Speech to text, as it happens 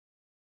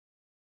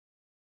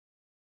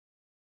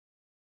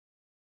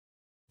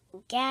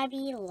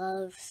Gabby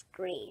loves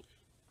green.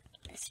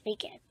 Let's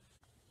begin.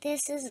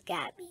 This is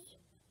Gabby.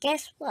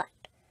 Guess what?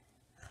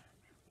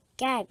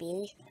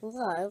 Gabby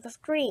loves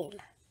green.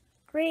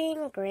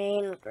 Green,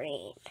 green,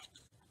 green.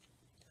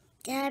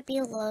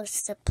 Gabby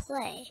loves to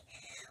play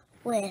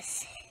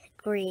with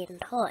green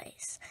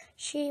toys.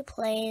 She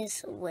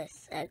plays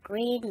with a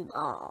green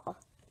ball.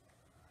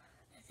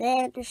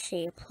 Then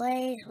she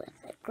plays with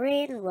a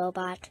green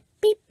robot.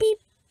 Beep, beep.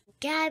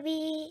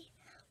 Gabby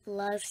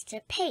loves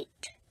to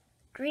paint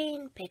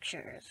green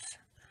pictures.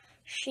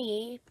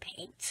 She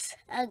paints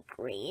a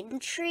green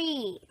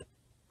tree.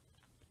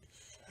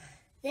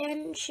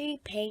 Then she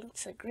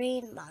paints a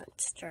green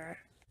monster.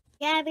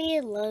 Gabby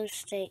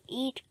loves to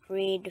eat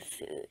green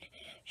food.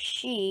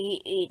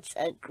 She eats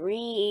a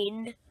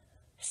green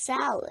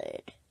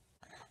salad.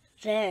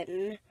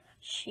 Then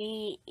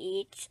she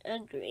eats a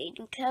green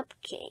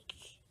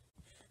cupcake.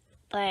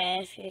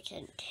 But if you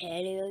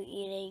continue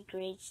eating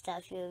green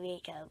stuff, you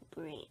become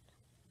green.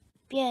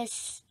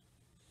 Yes,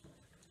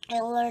 I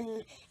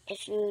learned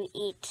if you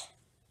eat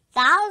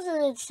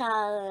thousands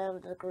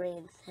of the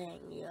green thing,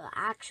 you'll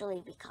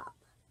actually become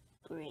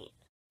green.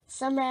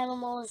 Some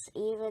animals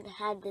even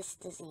had this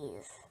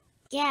disease.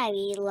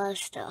 Gabby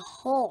loves to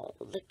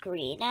hold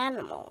green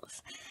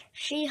animals.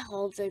 She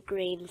holds a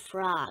green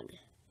frog.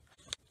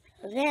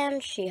 Then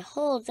she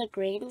holds a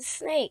green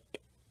snake.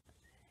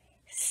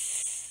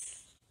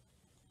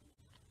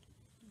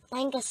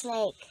 Like a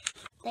snake.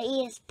 They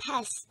eat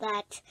pests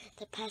that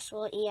the pests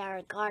will eat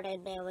our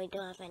garden and we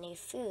don't have any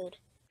food.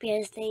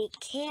 Because they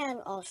can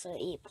also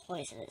eat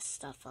poisonous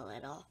stuff a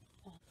little.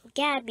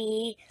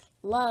 Gabby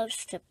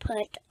loves to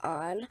put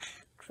on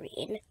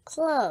green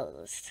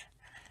clothes.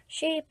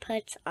 She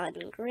puts on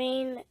a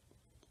green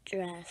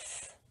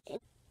dress.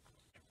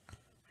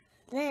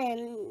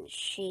 Then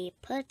she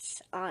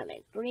puts on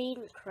a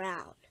green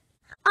crown.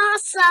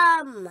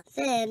 Awesome!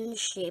 Then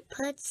she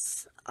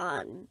puts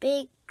on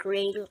big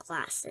green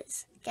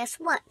glasses. Guess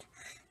what?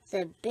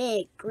 The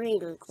big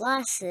green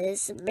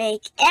glasses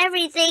make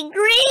everything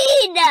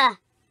green!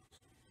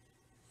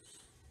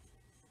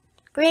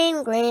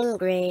 Green, green,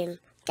 green.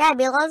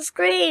 Gabby loves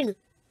green.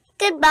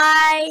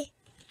 Goodbye.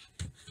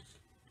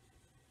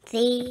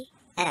 The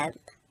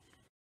end.